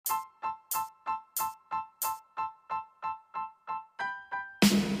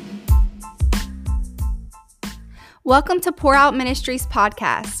Welcome to Pour Out Ministries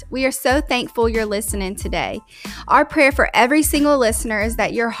podcast. We are so thankful you're listening today. Our prayer for every single listener is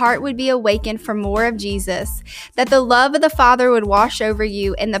that your heart would be awakened for more of Jesus, that the love of the Father would wash over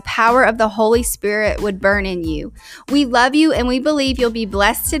you, and the power of the Holy Spirit would burn in you. We love you, and we believe you'll be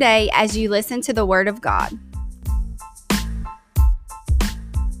blessed today as you listen to the Word of God.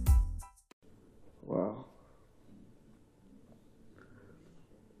 Wow.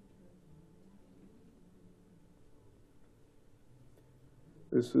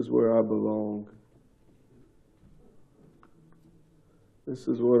 This is where I belong. This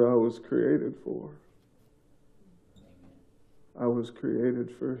is what I was created for. I was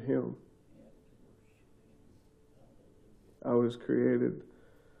created for Him. I was created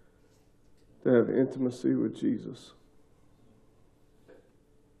to have intimacy with Jesus.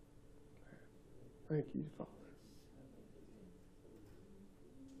 Thank you, Father.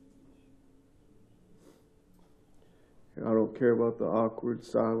 I don't care about the awkward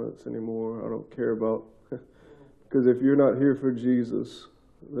silence anymore. I don't care about, because if you're not here for Jesus,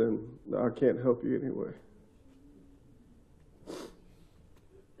 then I can't help you anyway.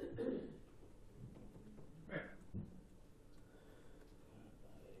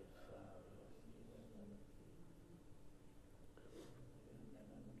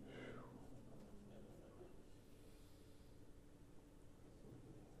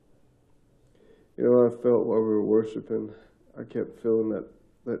 You know, I felt while we were worshiping, I kept feeling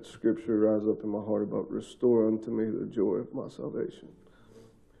that scripture rise up in my heart about restore unto me the joy of my salvation.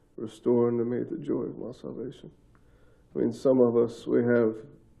 Restore unto me the joy of my salvation. I mean, some of us, we have,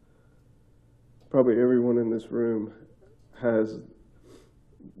 probably everyone in this room has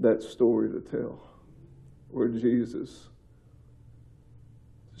that story to tell, where Jesus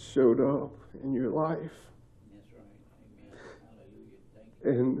showed up in your life.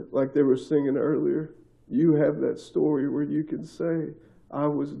 And like they were singing earlier, you have that story where you can say, I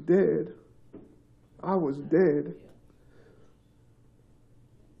was dead. I was dead.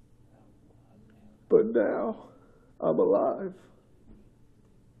 But now I'm alive.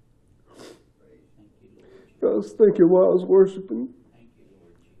 I was thinking while I was worshiping,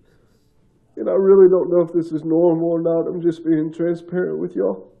 and I really don't know if this is normal or not. I'm just being transparent with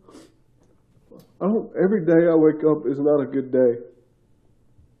y'all. Every day I wake up is not a good day.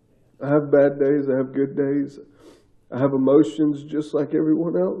 I have bad days, I have good days. I have emotions just like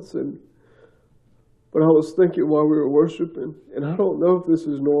everyone else. But I was thinking while we were worshiping, and I don't know if this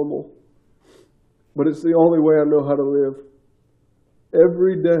is normal, but it's the only way I know how to live.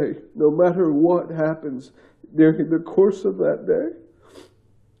 Every day, no matter what happens during the course of that day,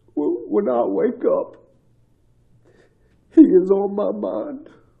 when I wake up, He is on my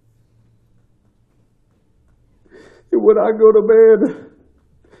mind. And when I go to bed,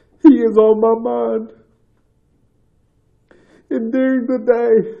 He is on my mind. And during the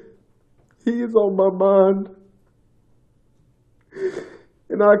day, He is on my mind.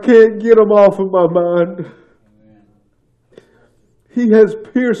 And I can't get Him off of my mind. He has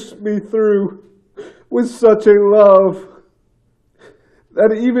pierced me through with such a love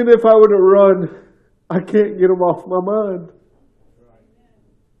that even if I were to run, I can't get Him off my mind.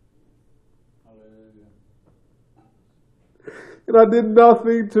 And I did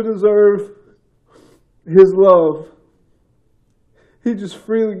nothing to deserve His love. He just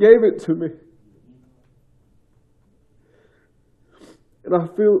freely gave it to me. And I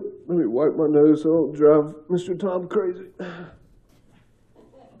feel, let me wipe my nose so I don't drive Mr. Tom crazy.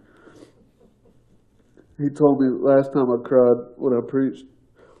 He told me last time I cried when I preached,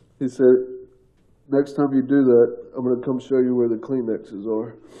 he said, next time you do that, I'm going to come show you where the Kleenexes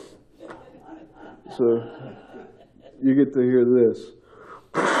are. So you get to hear this.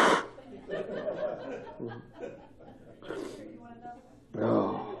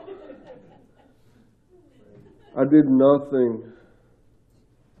 Oh. I did nothing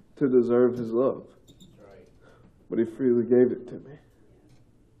to deserve His love, but He freely gave it to me.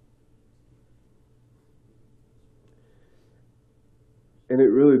 And it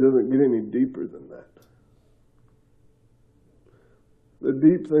really doesn't get any deeper than that. The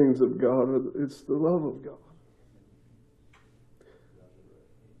deep things of God, it's the love of God.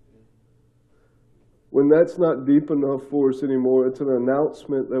 When that's not deep enough for us anymore, it's an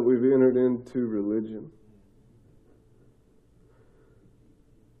announcement that we've entered into religion.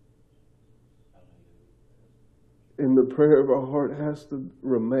 And the prayer of our heart has to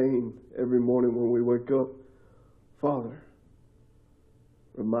remain every morning when we wake up. Father,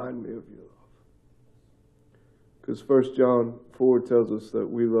 remind me of your love. Because 1 John 4 tells us that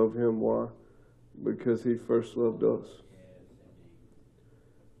we love Him. Why? Because He first loved us.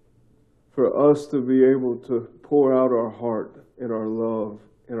 for us to be able to pour out our heart and our love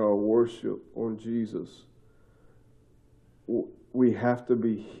and our worship on Jesus, we have to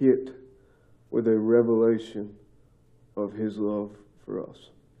be hit with a revelation of His love for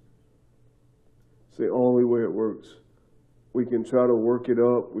us. It's the only way it works. We can try to work it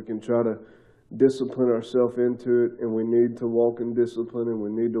up. We can try to discipline ourselves into it, and we need to walk in discipline, and we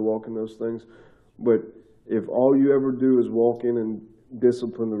need to walk in those things. But if all you ever do is walk in and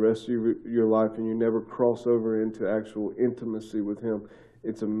discipline the rest of your life, and you never cross over into actual intimacy with Him,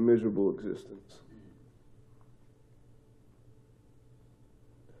 it's a miserable existence.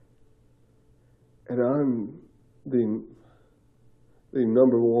 And I'm the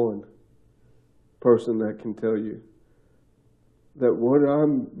number one person that can tell you that what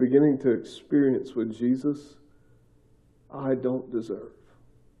I'm beginning to experience with Jesus, I don't deserve.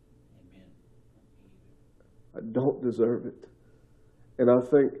 Amen. I don't deserve it. And I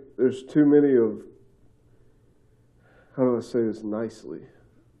think there's too many of, how do I say this nicely?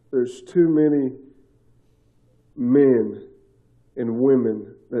 There's too many men and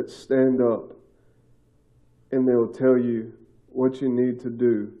women that stand up and they'll tell you what you need to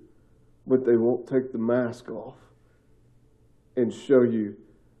do, but they won't take the mask off and show you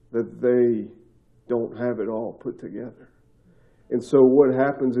that they don't have it all put together. And so what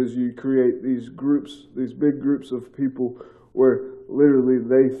happens is you create these groups, these big groups of people where literally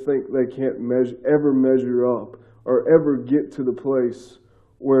they think they can't ever measure up or ever get to the place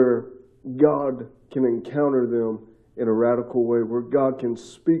where God can encounter them in a radical way, where God can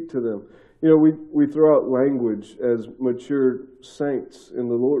speak to them. You know, we throw out language as mature saints in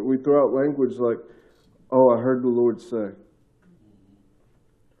the Lord. We throw out language like, oh, I heard the Lord say.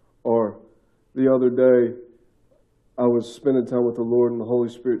 Or the other day, I was spending time with the Lord and the Holy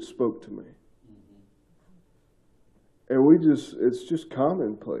Spirit spoke to me. And it's just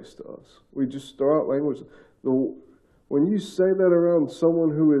commonplace to us. We just throw out language. When you say that around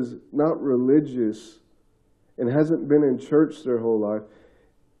someone who is not religious and hasn't been in church their whole life,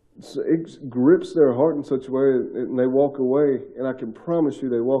 it grips their heart in such a way, and they walk away. And I can promise you,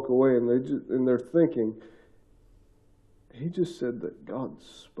 they walk away, and they're thinking, he just said that God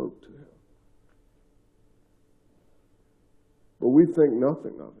spoke to him. But we think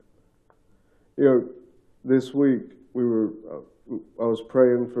nothing of it. You know, this week I was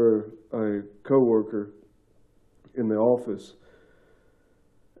praying for a coworker in the office,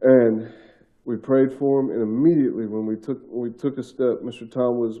 and we prayed for him. And immediately when we took a step, me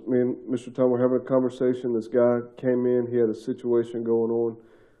and Mr. Tom were having a conversation. This guy came in. He had a situation going on.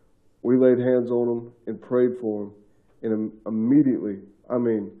 We laid hands on him and prayed for him. And immediately,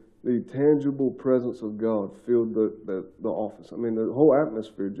 the tangible presence of God filled the office. The whole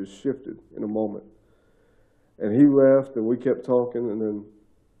atmosphere just shifted in a moment. And he left, and we kept talking, and then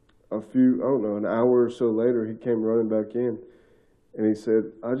an hour or so later, he came running back in, and he said,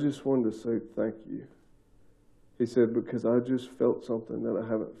 I just wanted to say thank you. He said, because I just felt something that I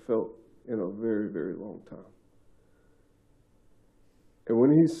haven't felt in a very, very long time. And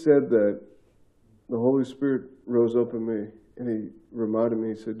when he said that, the Holy Spirit rose up in me, and he reminded me,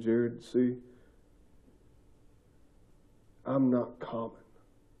 he said, Jared, see, I'm not common.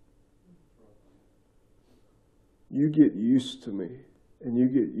 You get used to me, and you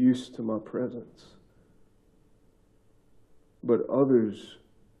get used to my presence. But others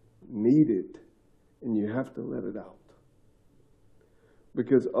need it, and you have to let it out.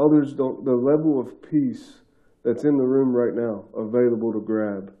 Because others don't, the level of peace that's in the room right now, available to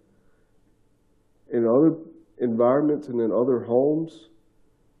grab, in other environments and in other homes,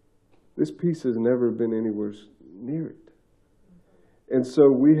 this peace has never been anywhere near it. And so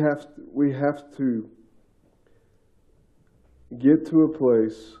we have to get to a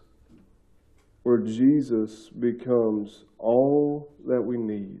place where Jesus becomes all that we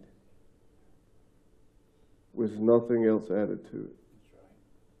need with nothing else added to it.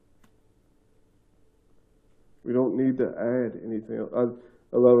 We don't need to add anything else.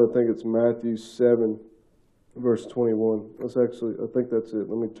 I think it's Matthew 7, verse 21. I think that's it.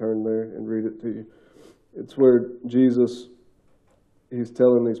 Let me turn there and read it to you. It's where Jesus, he's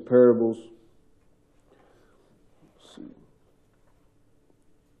telling these parables. Let's see.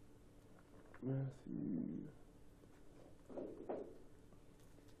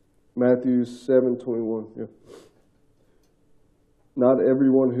 Matthew 7:21. Yeah. Not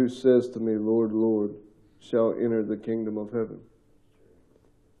everyone who says to me, Lord, Lord, shall enter the kingdom of heaven.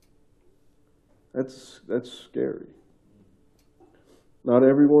 That's scary. Not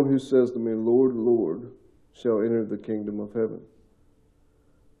everyone who says to me, Lord, Lord, shall enter the kingdom of heaven,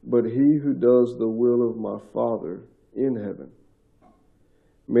 but he who does the will of my Father in heaven.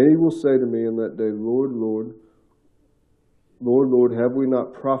 Many will say to me in that day, Lord, Lord, Lord, Lord, have we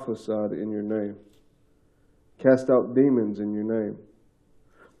not prophesied in your name, cast out demons in your name,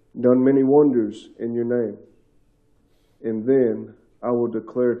 done many wonders in your name? And then I will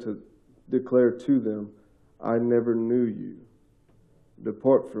declare to them, I never knew you.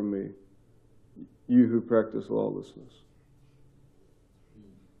 Depart from me, you who practice lawlessness.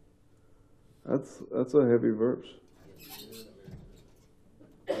 That's a heavy verse.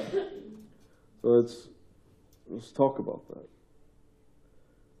 So let's talk about that.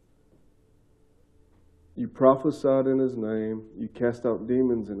 You prophesied in his name. You cast out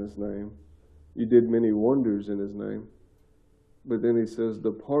demons in his name. You did many wonders in his name. But then he says,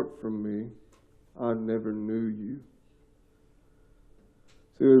 depart from me. I never knew you.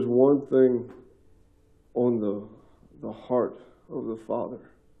 See, there's one thing on the heart of the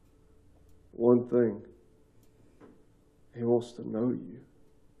Father. One thing. He wants to know you.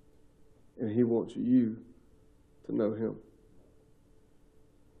 And he wants you to know him.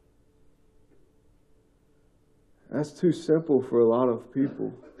 That's too simple for a lot of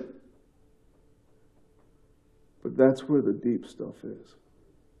people. But that's where the deep stuff is.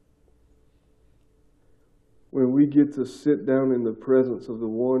 When we get to sit down in the presence of the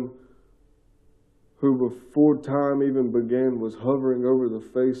one who before time even began was hovering over the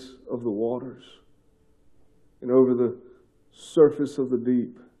face of the waters and over the surface of the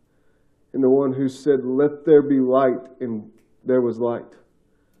deep, and the one who said, let there be light, and there was light.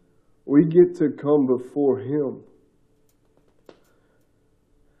 We get to come before him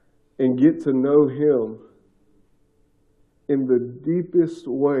and get to know him in the deepest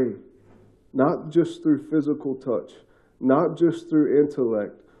way, not just through physical touch, not just through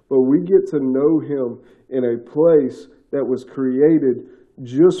intellect, but we get to know him in a place that was created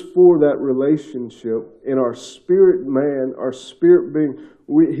just for that relationship. In our spirit man, our spirit being,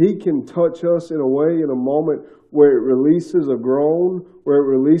 he can touch us in a way, in a moment, where it releases a groan, where it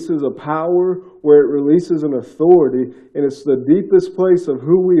releases a power, where it releases an authority, and it's the deepest place of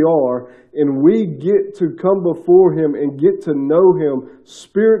who we are, and we get to come before him and get to know him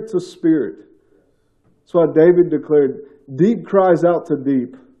spirit to spirit. That's why David declared, deep cries out to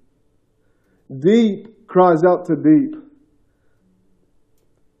deep. Deep cries out to deep.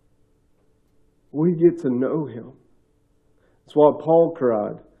 We get to know him. That's why Paul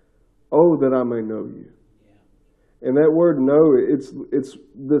cried, oh, that I may know you. And that word know, it's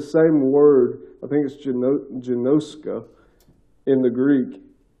the same word, I think it's genoska in the Greek.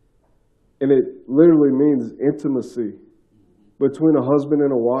 And it literally means intimacy between a husband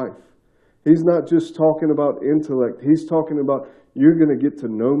and a wife. He's not just talking about intellect. He's talking about you're going to get to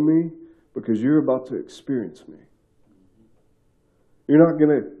know me because you're about to experience me. You're not going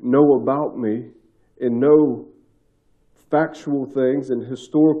to know about me and know factual things and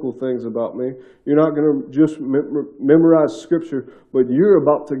historical things about me. You're not going to just memorize Scripture, but you're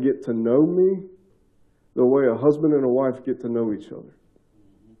about to get to know me the way a husband and a wife get to know each other.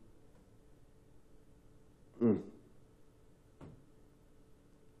 I'm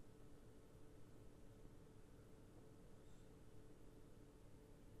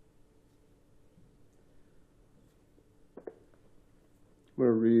going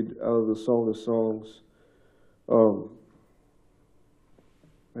to read out of the Song of Songs.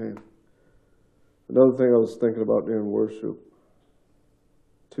 Another thing I was thinking about during worship,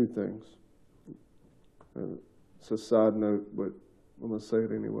 two things. It's a side note, but I'm going to say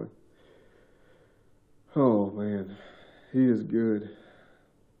it anyway. Oh, man, he is good.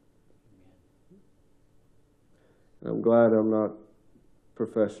 And I'm glad I'm not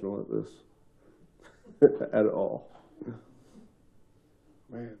professional at this at all.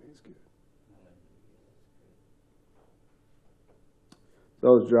 Man, he's good. So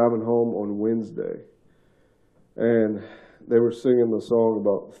I was driving home on Wednesday, and they were singing the song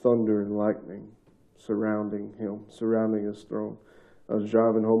about thunder and lightning surrounding him, surrounding his throne. I was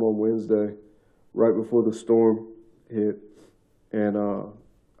driving home on Wednesday, right before the storm hit, and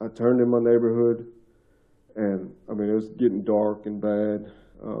I turned in my neighborhood, and I mean, it was getting dark and bad,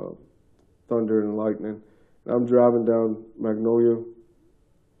 thunder and lightning. And I'm driving down Magnolia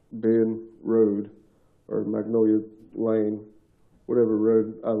Bend Road, or Magnolia Lane, whatever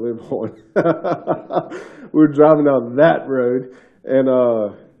road I live on. We were driving down that road, and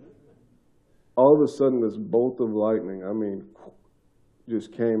all of a sudden this bolt of lightning, I mean,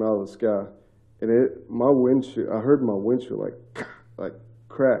 just came out of the sky. And my windshield, I heard my windshield like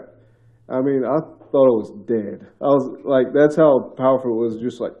crack. I mean, I thought I was dead. I was like, that's how powerful it was,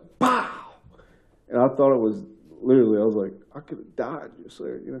 just like, pow! And I thought it was, literally, I was like, I could have died just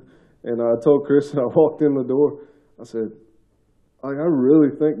there, you know. And I told Chris, and I walked in the door, I said, like, I really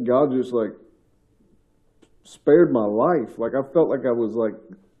think God just like spared my life. Like, I felt like I was like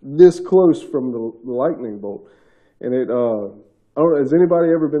this close from the lightning bolt. And I don't know, has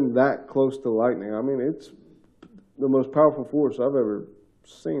anybody ever been that close to lightning? I mean, it's the most powerful force I've ever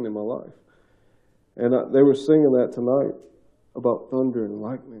seen in my life. And they were singing that tonight about thunder and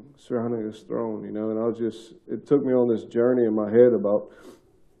lightning surrounding his throne, you know, and it took me on this journey in my head about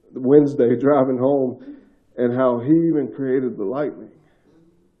Wednesday driving home and how he even created the lightning.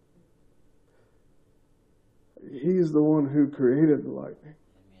 He's the one who created the lightning.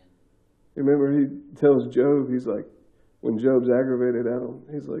 Remember, he tells Job, he's like, when Job's aggravated at him,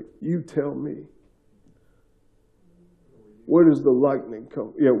 he's like, you tell me, where does the lightning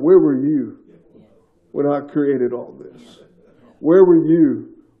come? Yeah, where were you when I created all this? Where were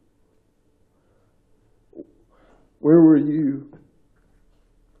you? Where were you?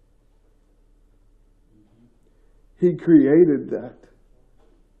 He created that.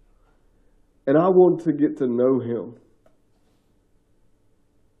 And I want to get to know him.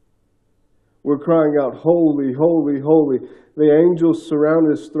 We're crying out, holy, holy, holy. The angels surround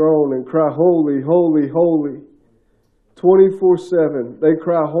his throne and cry, holy, holy, holy. 24/7, they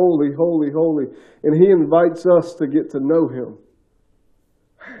cry, holy, holy, holy. And he invites us to get to know him.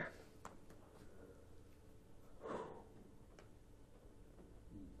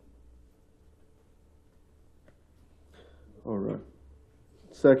 All right.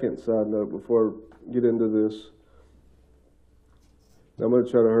 Second side note before I get into this. I'm going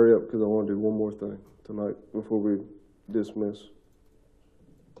to try to hurry up because I want to do one more thing tonight before we dismiss.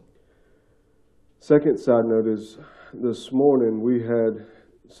 Second side note is this morning we had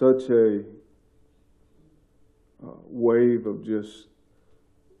such a wave of just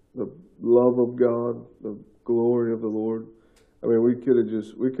the love of God, the glory of the Lord. I mean, we could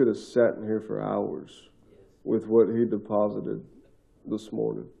have sat in here for hours with what he deposited this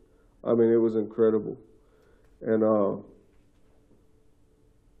morning. I mean, it was incredible. And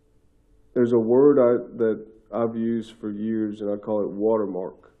there's a word that I've used for years, and I call it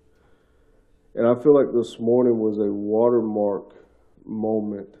watermark. And I feel like this morning was a watermark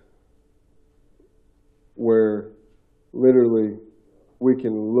moment where literally we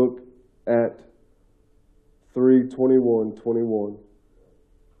can look at 3:21:21,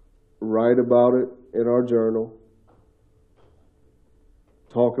 write about it in our journal,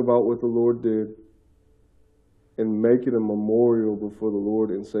 talk about what the Lord did, and make it a memorial before the Lord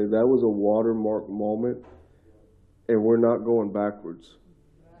and say that was a watermark moment, and we're not going backwards.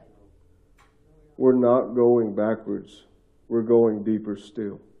 We're not going backwards. We're going deeper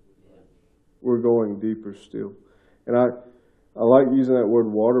still. We're going deeper still. And I like using that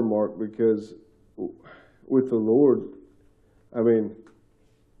word watermark because with the Lord, I mean,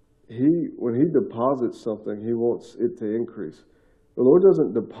 when he deposits something, he wants it to increase. The Lord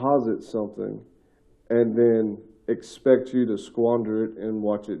doesn't deposit something and then expect you to squander it and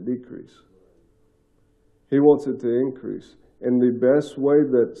watch it decrease. He wants it to increase. And the best way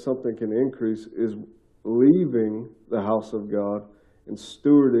that something can increase is leaving the house of God and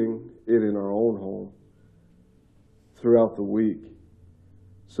stewarding it in our own home throughout the week,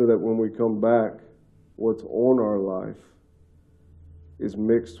 so that when we come back, what's on our life is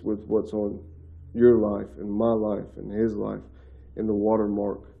mixed with what's on your life and my life and his life, and the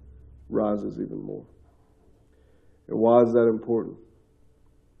watermark rises even more. And why is that important?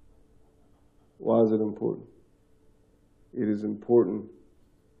 Why is it important? It is important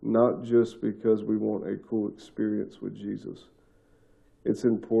not just because we want a cool experience with Jesus. It's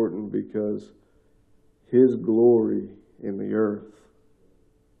important because his glory in the earth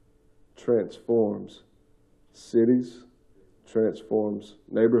transforms cities, transforms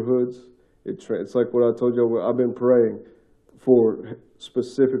neighborhoods. It's like what I told you. I've been praying for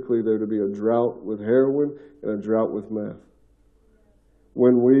specifically there to be a drought with heroin and a drought with meth.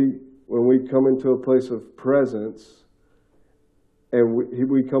 When we come into a place of presence and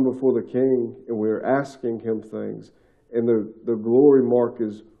we come before the King and we're asking him things, and the glory mark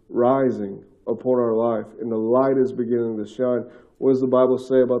is rising upon our life and the light is beginning to shine. What does the Bible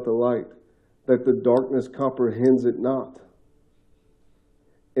say about the light? That the darkness comprehends it not,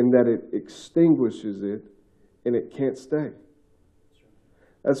 and that it extinguishes it and it can't stay.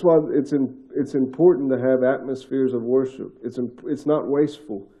 That's why it's important to have atmospheres of worship. It's not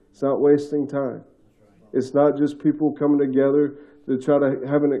wasteful. It's not wasting time. It's not just people coming together to try to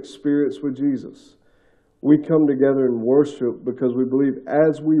have an experience with Jesus. We come together and worship because we believe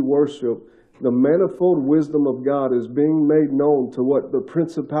as we worship, the manifold wisdom of God is being made known to what? The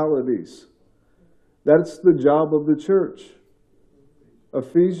principalities. That's the job of the church.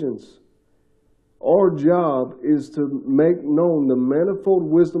 Ephesians. Our job is to make known the manifold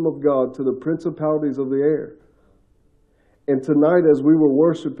wisdom of God to the principalities of the air. And tonight, as we were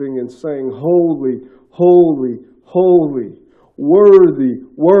worshiping and saying, holy, holy, holy, worthy,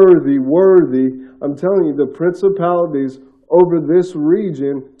 worthy, worthy, I'm telling you, the principalities over this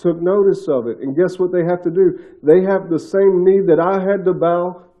region took notice of it. And guess what they have to do? They have the same knee that I had to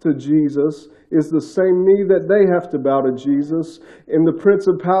bow to Jesus, is the same knee that they have to bow to Jesus. And the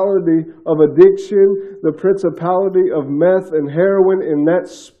principality of addiction, the principality of meth and heroin, and that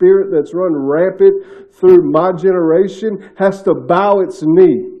spirit that's run rampant through my generation has to bow its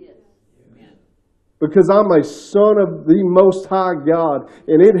knee. Because I'm a son of the Most High God,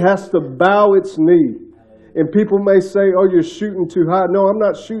 and it has to bow its knee. And people may say, oh, you're shooting too high. No, I'm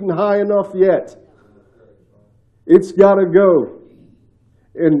not shooting high enough yet. It's got to go.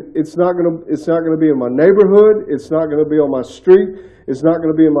 And it's not going to be in my neighborhood. It's not going to be on my street. It's not going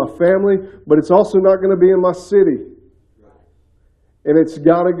to be in my family. But it's also not going to be in my city. And it's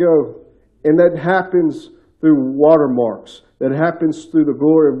got to go. And that happens through watermarks. That happens through the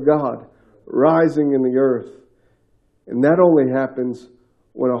glory of God rising in the earth. And that only happens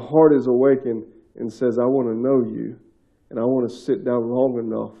when a heart is awakened and says, I want to know you, and I want to sit down long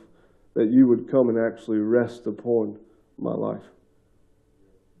enough that you would come and actually rest upon my life.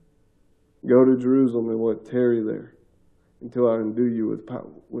 Go to Jerusalem and let tarry there until I endue you with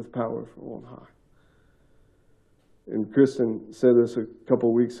power from on high. And Kristen said this a couple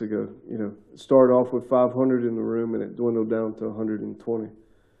of weeks ago. You know, it started off with 500 in the room and it dwindled down to 120.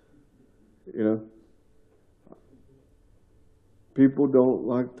 You know, people don't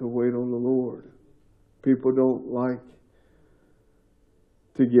like to wait on the Lord. People don't like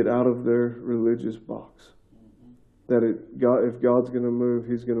to get out of their religious box. That if God's going to move,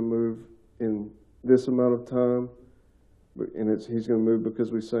 He's going to move in this amount of time. And He's going to move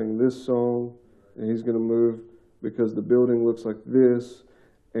because we sang this song. And He's going to move because the building looks like this.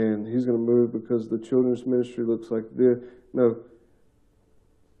 And He's going to move because the children's ministry looks like this. No.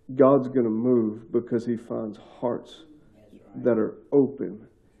 God's going to move because He finds hearts that are open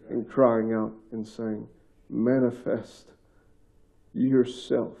and crying out and saying, manifest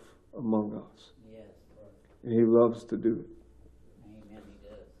yourself among us. Yes, and He loves to do it. Amen, He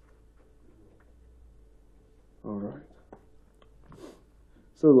does. All right.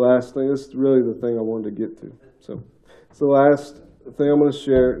 So the last thing, this is really the thing I wanted to get to. So it's the last thing I'm going to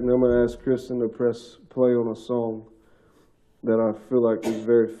share, and I'm going to ask Kristen to press play on a song that I feel like is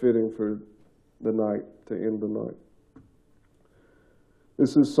very fitting for the night, to end the night.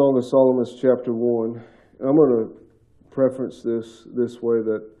 This is Song of Solomon, chapter 1. And I'm going to preference this way,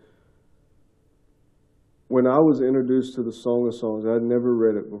 that when I was introduced to the Song of Songs, I'd never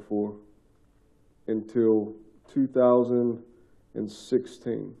read it before until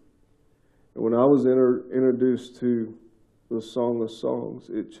 2016. And when I was introduced to the Song of Songs,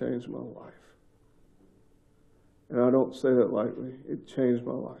 it changed my life. And I don't say that lightly. It changed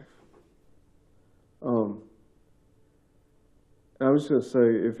my life. I'm just going to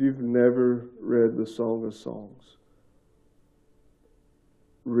say, if you've never read the Song of Songs,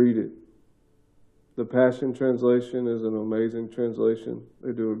 read it. The Passion Translation is an amazing translation.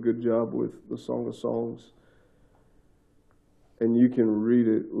 They do a good job with the Song of Songs. And you can read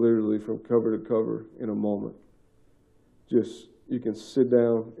it literally from cover to cover in a moment. You can sit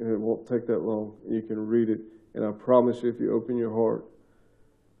down and it won't take that long. You can read it. And I promise you, if you open your heart,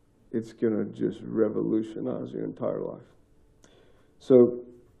 it's going to just revolutionize your entire life. So,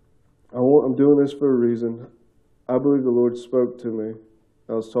 I'm doing this for a reason. I believe the Lord spoke to me.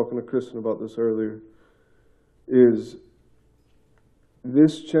 I was talking to Kristen about this earlier.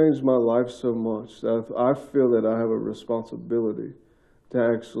 This changed my life so much that I feel that I have a responsibility to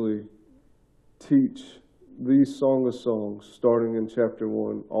actually teach these Song of Songs, starting in chapter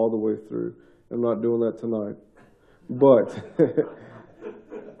 1 all the way through. I'm not doing that tonight. But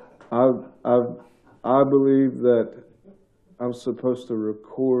I believe that I'm supposed to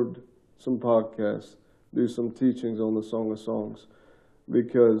record some podcasts, do some teachings on the Song of Songs,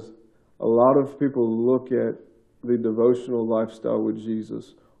 because a lot of people look at the devotional lifestyle with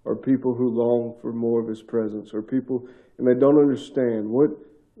Jesus, or people who long for more of His presence, or people, and they don't understand what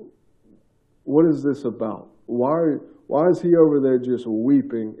is this about? Why is he over there just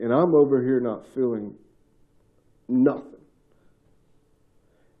weeping and I'm over here not feeling nothing?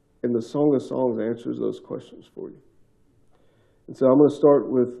 And the Song of Songs answers those questions for you. And so I'm going to start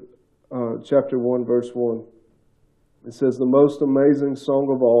with chapter 1, verse 1. It says, "The most amazing song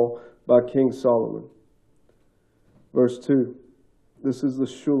of all by King Solomon." Verse 2, this is the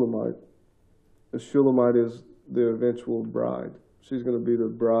Shulamite. The Shulamite is the eventual bride. She's going to be the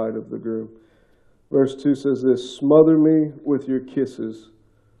bride of the groom. Verse 2 says this, smother me with your kisses,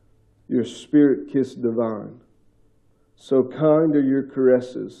 your spirit kiss divine. So kind are your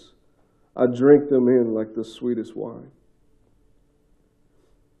caresses, I drink them in like the sweetest wine.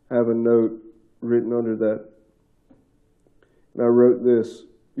 I have a note written under that. And I wrote this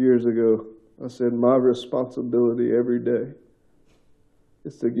years ago. I said, my responsibility every day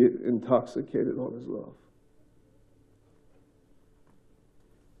is to get intoxicated on His love.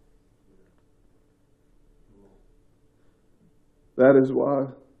 That is why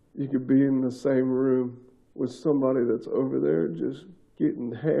you could be in the same room with somebody that's over there just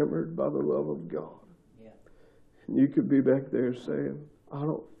getting hammered by the love of God. Yeah. And you could be back there saying, I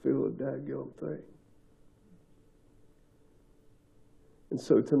don't feel a daggone thing. And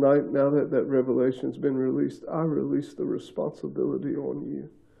so tonight, now that that revelation's been released, I release the responsibility on you.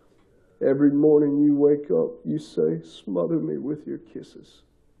 Every morning you wake up, you say, smother me with your kisses.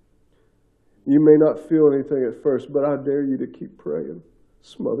 You may not feel anything at first, but I dare you to keep praying.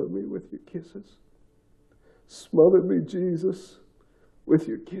 Smother me with your kisses. Smother me, Jesus, with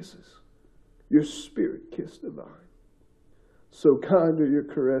your kisses. Your spirit kiss divine. So kind are your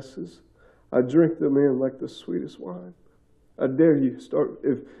caresses. I drink them in like the sweetest wine. I dare you start.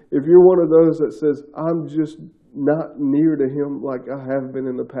 If you're one of those that says, I'm just not near to Him like I have been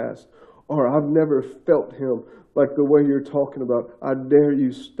in the past, or I've never felt Him like the way you're talking about, I dare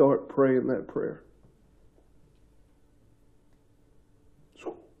you start praying that prayer.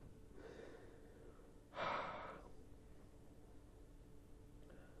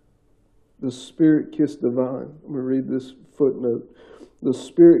 The Spirit kiss divine. I'm going to read this footnote. The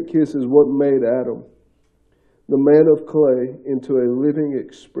Spirit kiss is what made Adam, the man of clay, into a living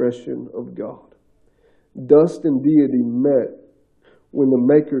expression of God. Dust and deity met when the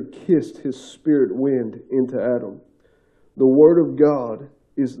Maker kissed His spirit wind into Adam. The Word of God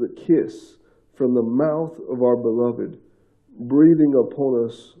is the kiss from the mouth of our beloved, breathing upon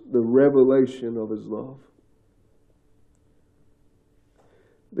us the revelation of His love.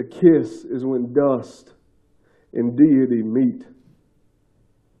 The kiss is when dust and deity meet.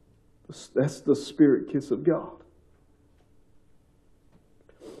 That's the spirit kiss of God.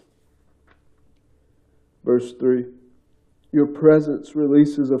 Verse 3. Your presence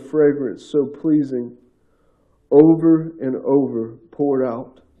releases a fragrance so pleasing, over and over poured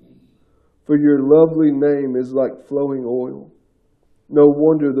out. For your lovely name is like flowing oil. No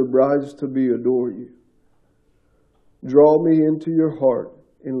wonder the brides to be adore you. Draw me into your heart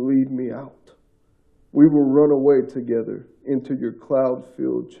and lead me out. We will run away together into your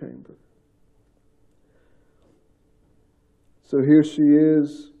cloud-filled chamber. So here she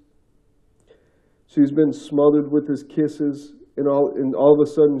is. She's been smothered with His kisses, and all of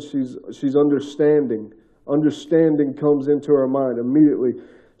a sudden she's understanding. Understanding comes into her mind immediately.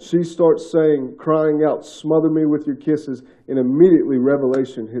 She starts saying, crying out, smother me with your kisses, and immediately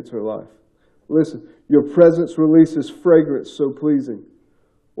revelation hits her life. Listen, your presence releases fragrance so pleasing.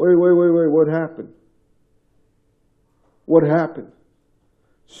 Wait, what happened? What happened?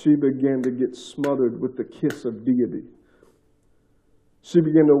 She began to get smothered with the kiss of deity. She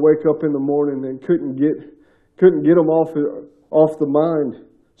began to wake up in the morning and couldn't get them off the mind.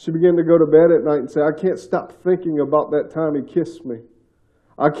 She began to go to bed at night and say, I can't stop thinking about that time He kissed me.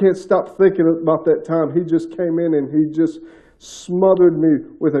 I can't stop thinking about that time He just came in and He just smothered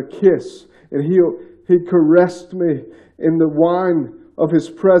me with a kiss. And He caressed me, and the wine of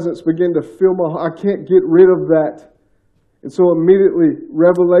His presence began to fill my heart. I can't get rid of that. And so immediately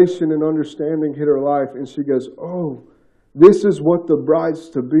revelation and understanding hit her life, and she goes, oh, this is what the brides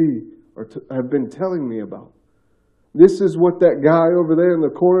to be have been telling me about. This is what that guy over there in the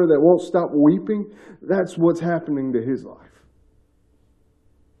corner that won't stop weeping, that's what's happening to his life.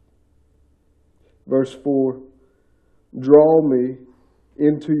 Verse 4, draw me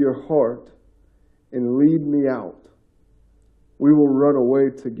into your heart and lead me out. We will run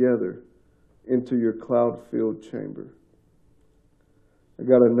away together into your cloud-filled chamber. I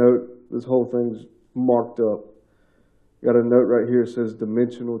got a note, this whole thing's marked up. Got a note right here that says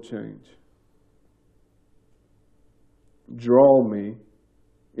dimensional change. Draw me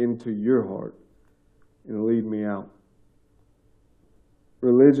into your heart and lead me out.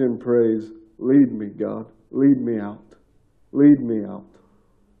 Religion prays, lead me, God. Lead me out. Lead me out.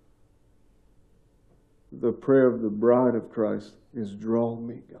 The prayer of the bride of Christ is draw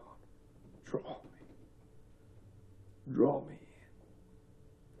me, God. Draw me. Draw me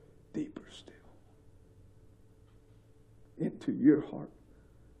in. Deeper still. Into your heart,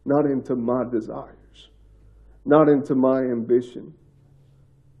 not into my desires, not into my ambition,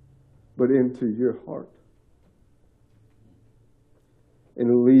 but into your heart.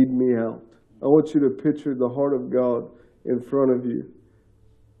 And lead me out. I want you to picture the heart of God in front of you.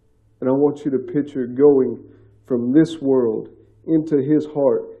 And I want you to picture going from this world into His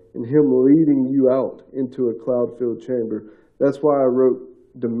heart and Him leading you out into a cloud-filled chamber. That's why I wrote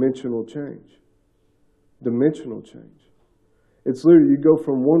dimensional change. Dimensional change. It's literally you go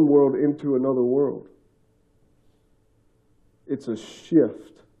from one world into another world. It's a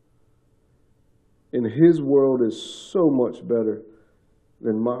shift. And His world is so much better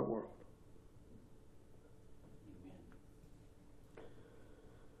than my world.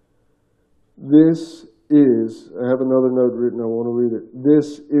 This is, I have another note written, I want to read it.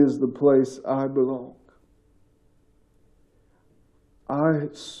 This is the place I belong.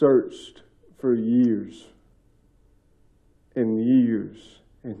 I searched for years and years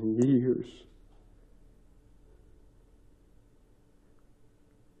and years.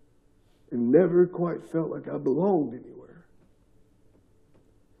 And never quite felt like I belonged anywhere.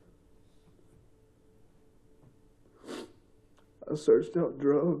 I searched out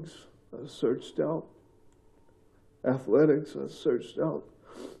drugs. I searched out athletics. I searched out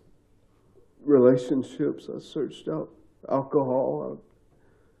relationships. I searched out alcohol. I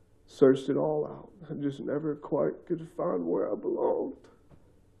searched it all out. I just never quite could find where I belonged.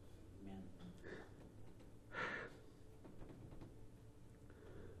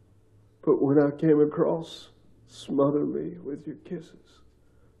 But when I came across Smother Me with Your Kisses,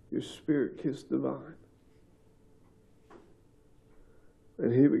 Your Spirit Kiss Divine,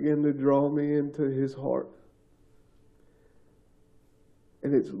 and He began to draw me into His heart.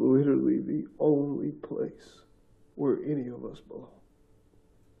 And it's literally the only place where any of us belong.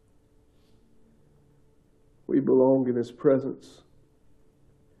 We belong in His presence.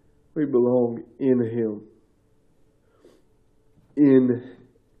 We belong in Him. In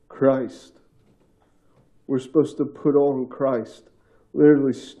Christ. We're supposed to put on Christ.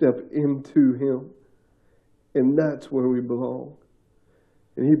 Literally step into Him. And that's where we belong.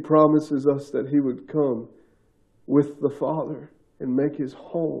 And He promises us that He would come with the Father and make His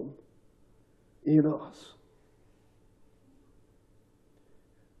home in us.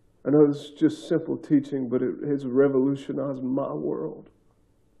 I know this is just simple teaching, but it has revolutionized my world.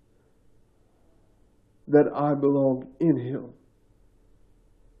 That I belong in Him.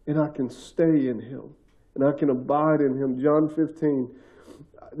 And I can stay in Him. And I can abide in Him. John 15,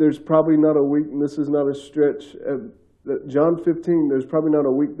 there's probably not a week, and this is not a stretch, John 15, there's probably not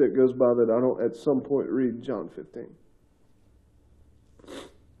a week that goes by that I don't at some point read John 15.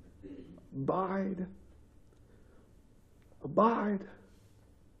 Abide. Abide.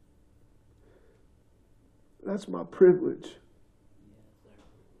 That's my privilege.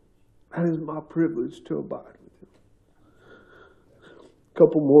 That is my privilege to abide with Him. A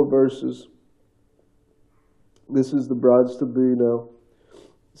couple more verses. This is the brides to be now.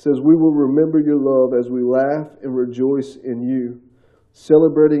 It says, we will remember Your love as we laugh and rejoice in You,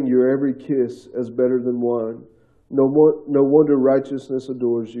 celebrating Your every kiss as better than wine. No wonder righteousness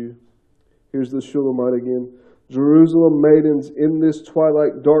adores You. Here's the Shulamite again. Jerusalem maidens, in this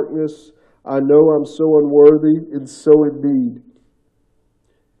twilight darkness, I know I'm so unworthy, and so indeed.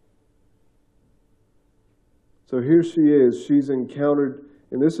 So here she is. She's encountered,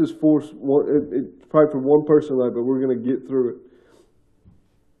 and this is probably for one person, but we're going to get through it.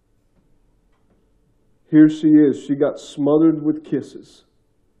 Here she is. She got smothered with kisses.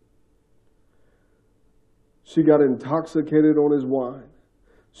 She got intoxicated on His wine.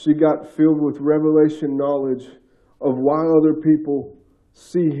 She got filled with revelation knowledge of why other people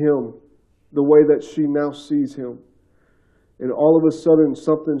see Him the way that she now sees Him. And all of a sudden,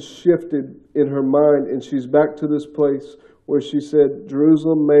 something shifted in her mind, and she's back to this place where she said,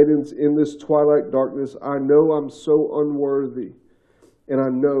 Jerusalem maidens, in this twilight darkness, I know I'm so unworthy, and I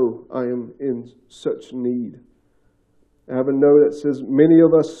know I am in such need. I have a note that says, many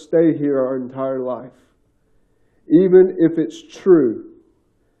of us stay here our entire life. Even if it's true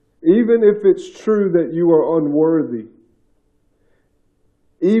that you are unworthy,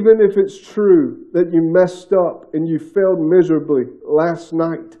 even if it's true that you messed up and you failed miserably last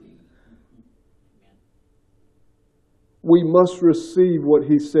night, we must receive what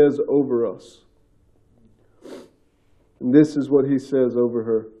He says over us. And this is what He says over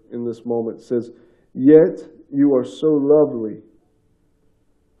her in this moment. It says, yet you are so lovely.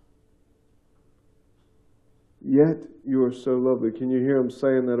 Yet you are so lovely. Can you hear Him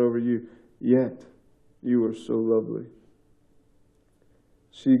saying that over you? Yet you are so lovely.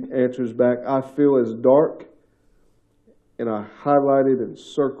 She answers back, I feel as dark, and I highlighted and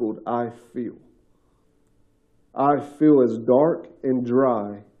circled, I feel. I feel as dark and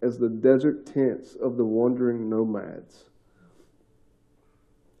dry as the desert tents of the wandering nomads.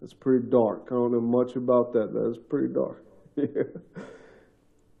 It's pretty dark. I don't know much about that. That is pretty dark. Yeah.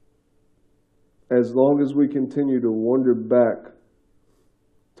 As long as we continue to wander back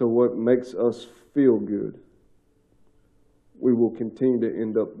to what makes us feel good, we will continue to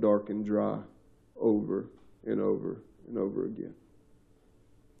end up dark and dry over and over and over again.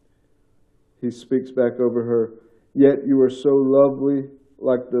 He speaks back over her, "Yet you are so lovely,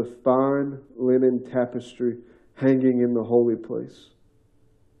 like the fine linen tapestry hanging in the holy place."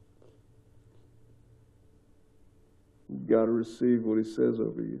 You've got to receive what he says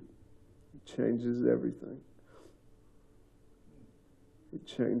over you. It changes everything. It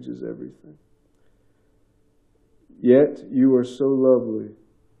changes everything. Yet you are so lovely,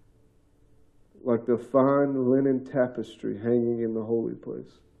 like the fine linen tapestry hanging in the holy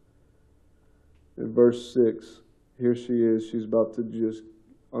place. In verse 6, here she is. She's about to just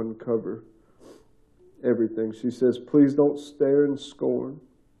uncover everything. She says, "Please don't stare in scorn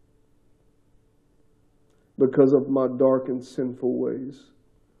because of my dark and sinful ways.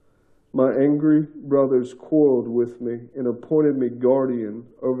 My angry brothers quarreled with me and appointed me guardian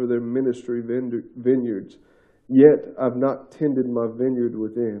over their ministry vineyards. Yet I've not tended my vineyard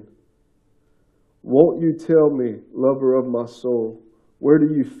within. Won't you tell me, lover of my soul, where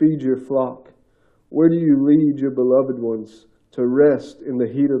do you feed your flock? Where do you lead your beloved ones to rest in the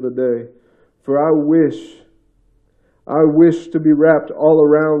heat of the day? For I wish to be wrapped all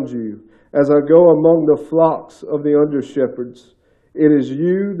around you as I go among the flocks of the under-shepherds. It is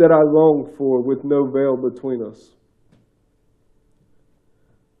you that I long for with no veil between us."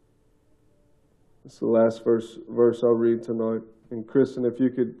 It's the last verse I'll read tonight. And Kristen, if you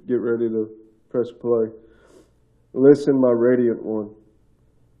could get ready to press play. "Listen, my radiant one.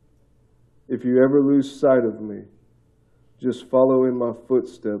 If you ever lose sight of me, just follow in my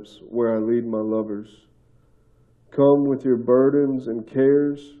footsteps where I lead my lovers. Come with your burdens and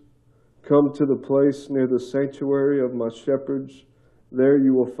cares. Come to the place near the sanctuary of my shepherds. There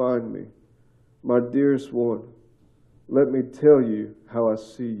you will find me. My dearest one, let me tell you how I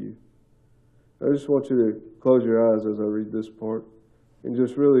see you." I just want you to close your eyes as I read this part and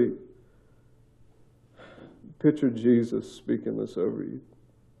just really picture Jesus speaking this over you.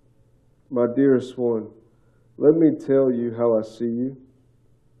 "My dearest one, let me tell you how I see you.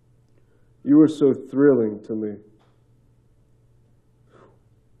 You are so thrilling to me.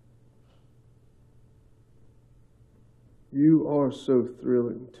 You are so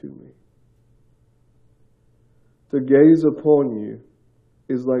thrilling to me. To gaze upon you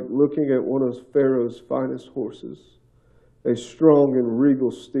is like looking at one of Pharaoh's finest horses, a strong and regal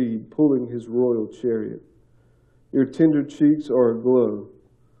steed pulling his royal chariot. Your tender cheeks are aglow.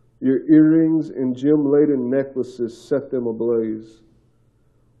 Your earrings and gem-laden necklaces set them ablaze.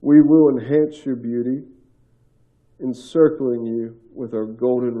 We will enhance your beauty, encircling you with our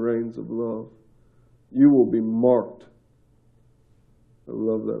golden reins of love. You will be marked." I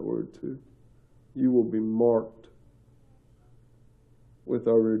love that word too. "You will be marked with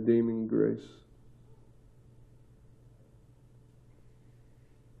our redeeming grace."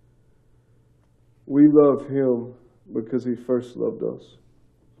 We love him because he first loved us.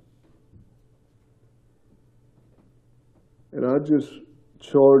 And I just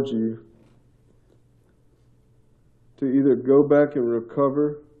charge you to either go back and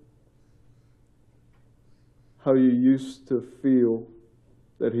recover how you used to feel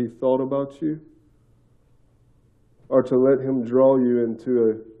that he thought about you, or to let him draw you into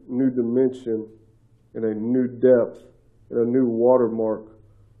a new dimension and a new depth and a new watermark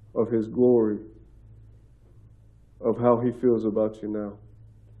of his glory, of how he feels about you now.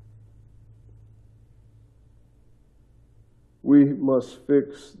 We must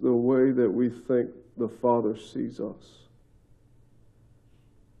fix the way that we think the Father sees us,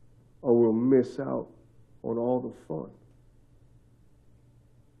 or we'll miss out on all the fun.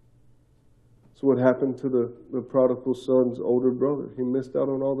 So what happened to the prodigal son's older brother? He missed out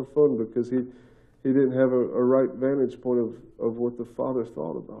on all the fun because he didn't have a right vantage point of what the Father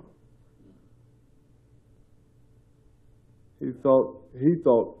thought about him. He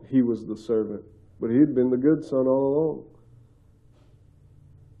thought he was the servant, but he'd been the good son all along.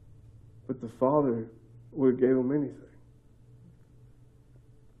 But the Father would have gave him anything.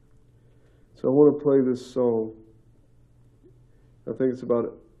 So I want to play this song. I think it's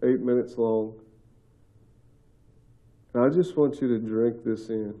about 8 minutes long. And I just want you to drink this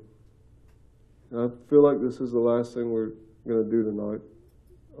in. And I feel like this is the last thing we're going to do tonight.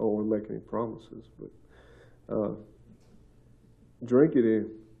 I don't want to make any promises, but drink it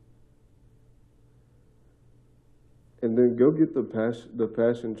in. And then go get the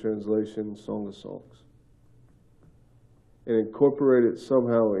Passion Translation Song of Songs. and incorporate it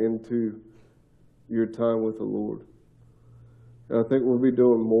somehow into your time with the Lord. And I think we'll be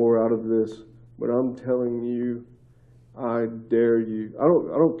doing more out of this, but I'm telling you, I dare you. I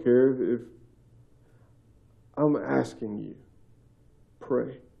don't care if I'm asking you,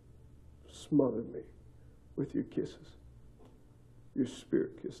 pray, smother me with your kisses, your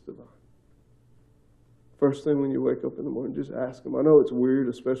spirit kiss divine. First thing when you wake up in the morning, just ask Him. I know it's weird,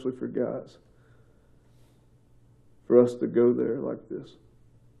 especially for guys, for us to go there like this,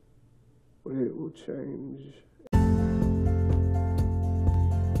 but it will change.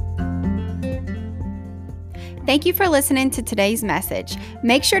 Thank you for listening to today's message.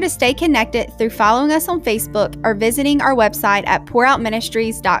 Make sure to stay connected through following us on Facebook or visiting our website at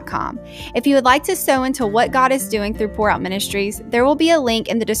pouroutministries.com. If you would like to sow into what God is doing through Pour Out Ministries, there will be a link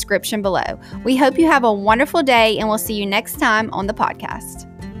in the description below. We hope you have a wonderful day, and we'll see you next time on the podcast.